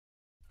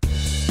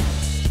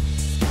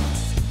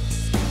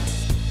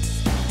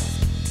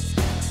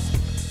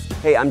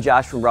Hey, I'm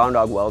Josh from Brown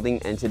Dog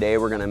Welding, and today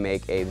we're going to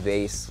make a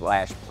vase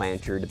 /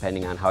 planter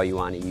depending on how you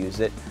want to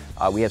use it.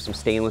 We have some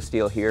stainless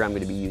steel here. I'm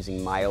going to be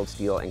using mild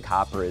steel and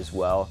copper as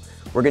well.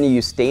 We're going to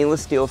use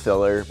stainless steel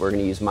filler, we're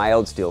going to use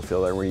mild steel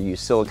filler, and we're going to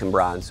use silicon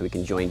bronze so we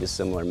can join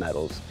dissimilar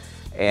metals.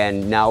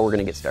 And now we're going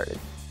to get started.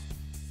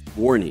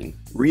 Warning: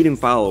 read and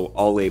follow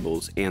all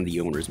labels and the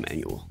owner's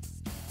manual.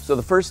 So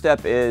the first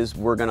step is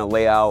we're going to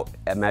lay out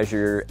a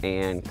measure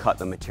and cut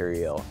the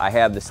material. I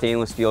have the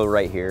stainless steel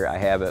right here. I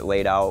have it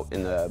laid out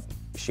in the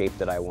shape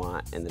that I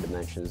want and the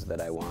dimensions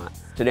that I want.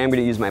 Today I'm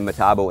going to use my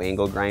Metabo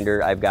angle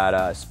grinder. I've got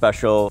a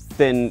special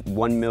thin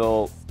 1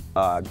 mil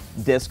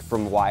disc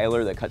from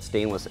Weiler that cuts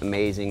stainless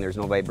amazing. There's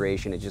no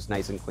vibration, it's just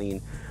nice and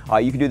clean.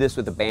 You can do this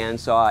with a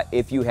bandsaw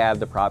if you have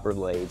the proper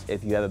blades.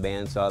 If you have a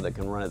bandsaw that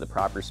can run at the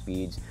proper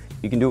speeds.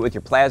 You can do it with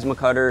your plasma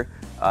cutter.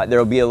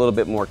 There'll be a little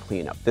bit more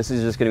cleanup. This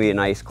is just going to be a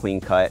nice clean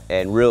cut,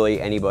 and really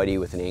anybody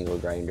with an angle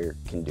grinder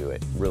can do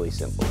it. Really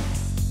simple.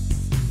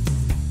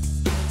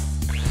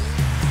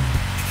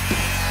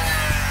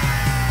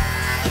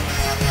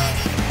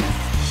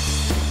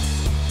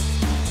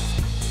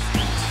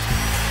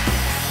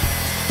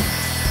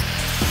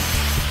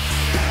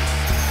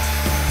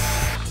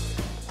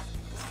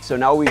 So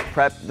now we've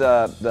prepped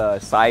the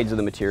sides of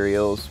the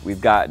materials.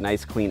 We've got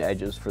nice clean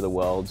edges for the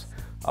welds.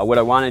 What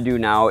I want to do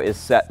now is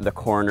set the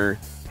corner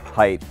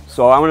height.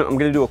 So I'm going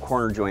to do a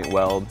corner joint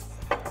weld.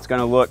 It's going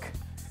to look,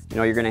 you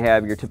know, you're going to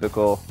have your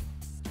typical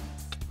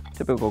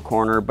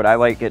corner, but I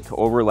like it to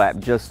overlap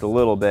just a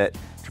little bit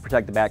to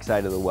protect the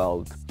backside of the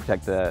weld, to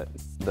protect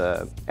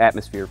the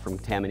atmosphere from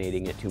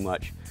contaminating it too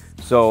much.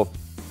 So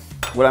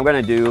what I'm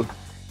going to do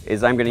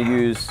is I'm going to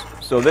use,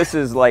 so this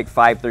is like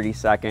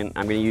 5/32.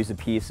 I'm going to use a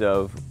piece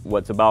of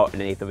what's about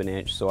 1/8 of an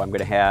inch. So I'm going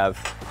to have,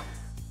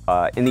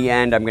 in the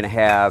end, I'm going to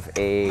have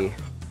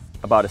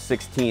about a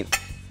 1/16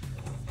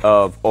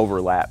 of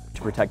overlap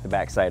to protect the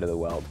backside of the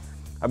weld.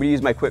 I'm going to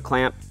use my quick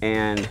clamp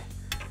and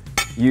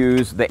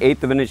use the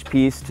 1/8 of an inch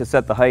piece to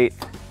set the height,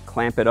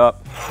 clamp it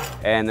up,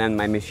 and then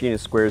my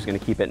machinist square is going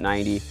to keep it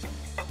 90.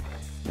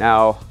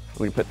 Now I'm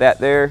going to put that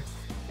there,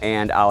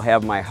 and I'll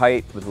have my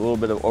height with a little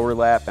bit of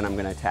overlap, and I'm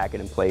going to tack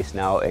it in place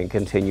now and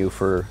continue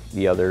for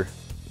the other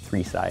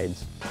 3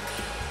 sides.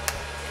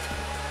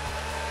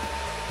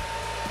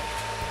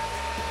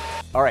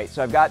 All right,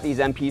 so I've got these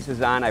end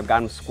pieces on, I've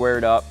got them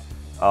squared up.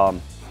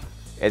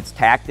 It's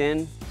tacked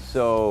in,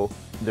 so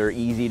they're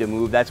easy to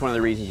move. That's one of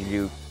the reasons you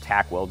do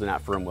tack welds and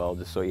not firm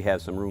welds, just so you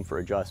have some room for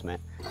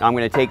adjustment. Now I'm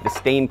gonna take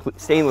the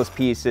stainless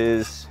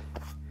pieces,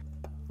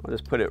 I'll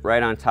just put it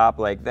right on top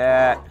like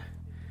that.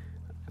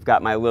 I've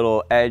got my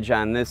little edge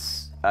on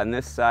this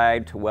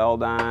side to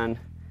weld on,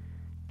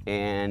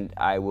 and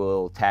I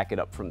will tack it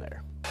up from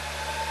there.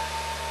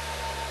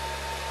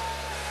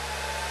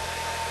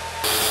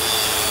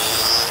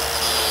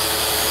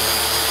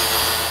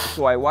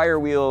 So I wire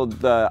wheeled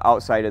the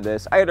outside of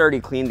this. I had already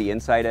cleaned the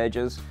inside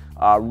edges.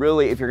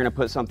 Really, if you're going to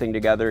put something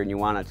together and you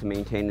want it to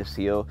maintain the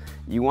seal,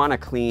 you want to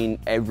clean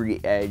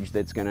every edge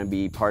that's going to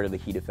be part of the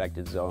heat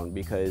affected zone,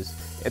 because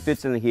if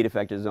it's in the heat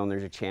affected zone,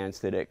 there's a chance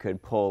that it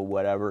could pull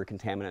whatever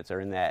contaminants are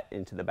in that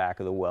into the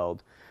back of the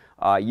weld.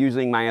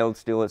 Using mild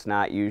steel, it's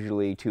not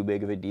usually too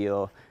big of a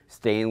deal.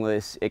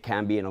 Stainless, it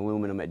can be, and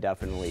aluminum, it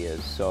definitely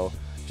is. So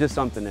just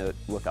something to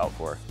look out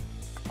for.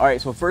 All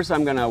right, so first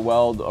I'm gonna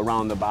weld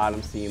around the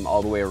bottom seam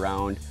all the way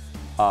around.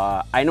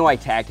 I know I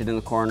tacked it in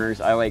the corners.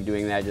 I like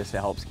doing that, just to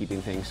help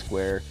keeping things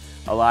square.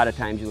 A lot of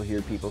times you'll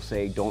hear people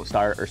say don't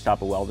start or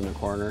stop a weld in a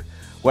corner.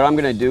 What I'm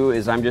gonna do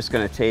is I'm just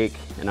gonna take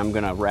and I'm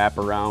gonna wrap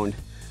around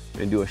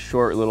and do a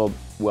short little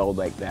weld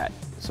like that.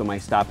 So my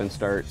stop and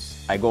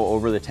starts, I go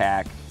over the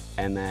tack,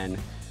 and then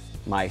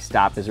my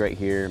stop is right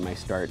here, and my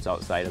start's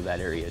outside of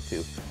that area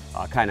too.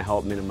 Kind of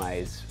help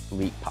minimize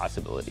leak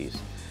possibilities.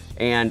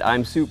 And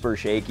I'm super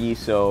shaky,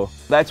 so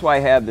that's why I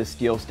have the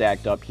steel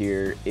stacked up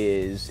here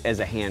is as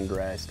a hand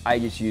rest. I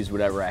just use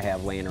whatever I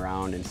have laying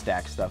around and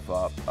stack stuff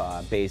up.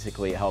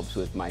 Basically, it helps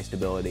with my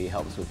stability,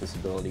 helps with the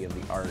stability of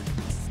the art.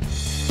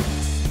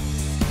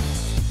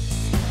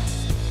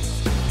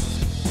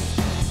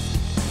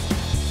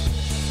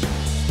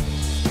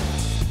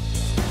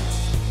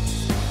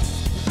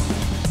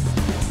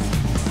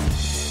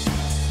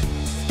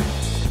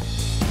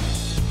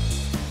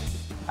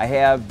 I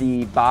have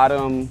the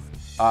bottom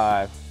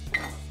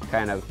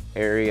kind of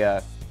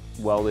area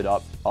welded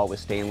up all with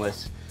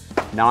stainless.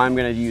 Now I'm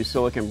going to use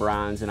silicon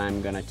bronze, and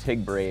I'm going to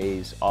TIG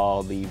braze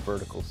all the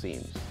vertical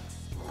seams.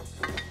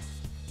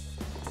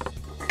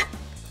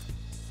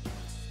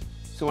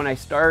 So when I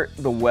start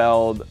the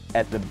weld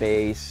at the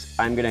base,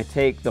 I'm going to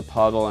take the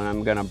puddle and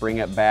I'm going to bring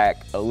it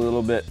back a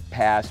little bit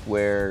past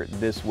where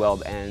this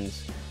weld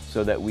ends,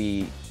 so that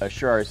we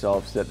assure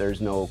ourselves that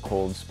there's no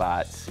cold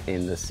spots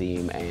in the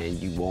seam and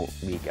you won't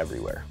leak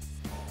everywhere.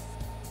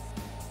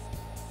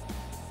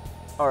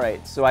 All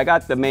right, so I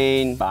got the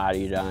main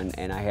body done,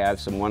 and I have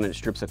some 1-inch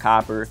strips of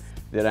copper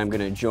that I'm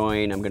gonna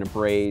join, I'm gonna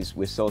braze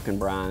with silicon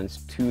bronze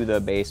to the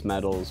base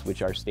metals,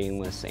 which are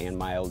stainless and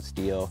mild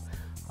steel.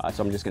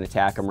 So I'm just gonna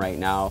tack them right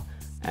now,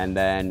 and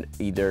then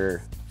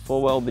either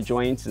full weld the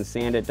joints and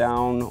sand it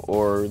down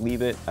or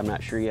leave it. I'm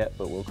not sure yet,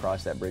 but we'll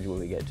cross that bridge when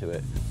we get to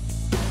it.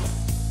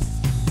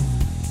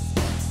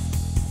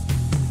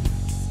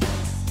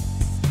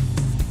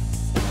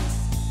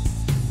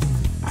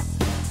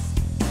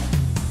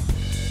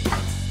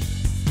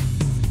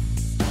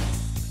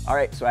 All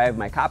right, so I have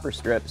my copper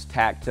strips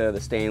tacked to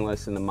the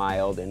stainless and the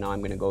mild, and now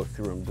I'm gonna go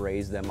through and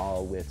braze them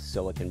all with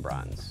silicon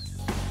bronze.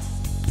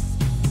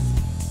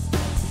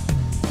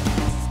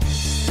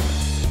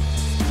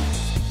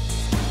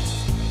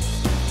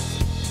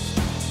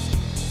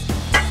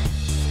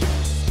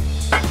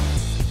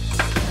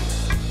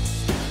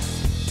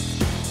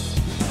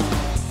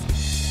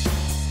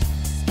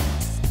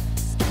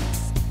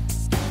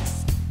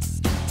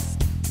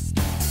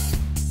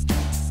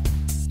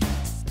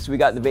 So we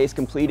got the vase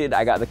completed.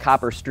 I got the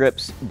copper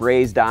strips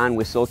brazed on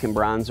with silicon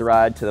bronze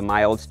rod to the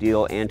mild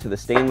steel and to the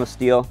stainless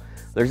steel.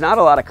 There's not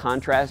a lot of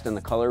contrast in the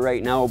color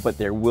right now, but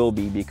there will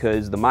be,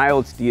 because the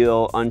mild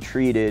steel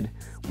untreated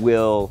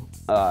will,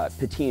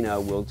 patina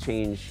will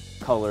change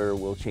color,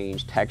 will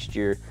change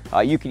texture.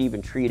 You could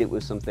even treat it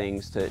with some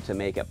things to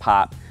make it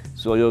pop.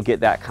 So you'll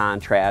get that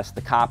contrast.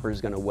 The copper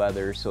is gonna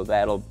weather, so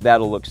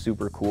that'll look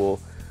super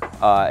cool.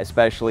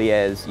 Especially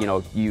as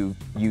you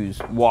use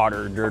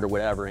water, dirt, or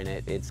whatever in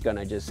it, it's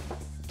gonna just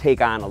take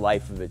on a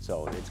life of its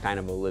own. It's kind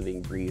of a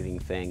living, breathing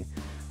thing.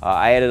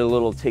 I added a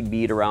little TIG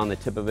bead around the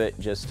tip of it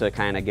just to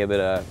kind of give it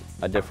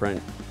a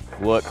different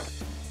look.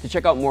 To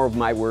check out more of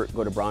my work,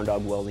 go to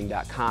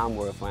browndogwelding.com,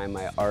 where you'll find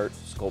my art,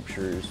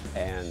 sculptures,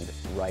 and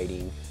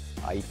writing.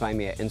 You can find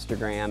me at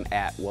Instagram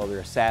at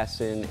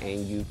WelderAssassin,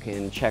 and you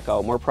can check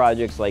out more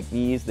projects like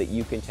these that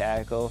you can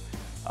tackle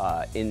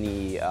in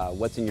the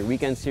What's in Your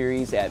Weekend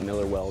series at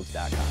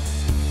millerwelds.com.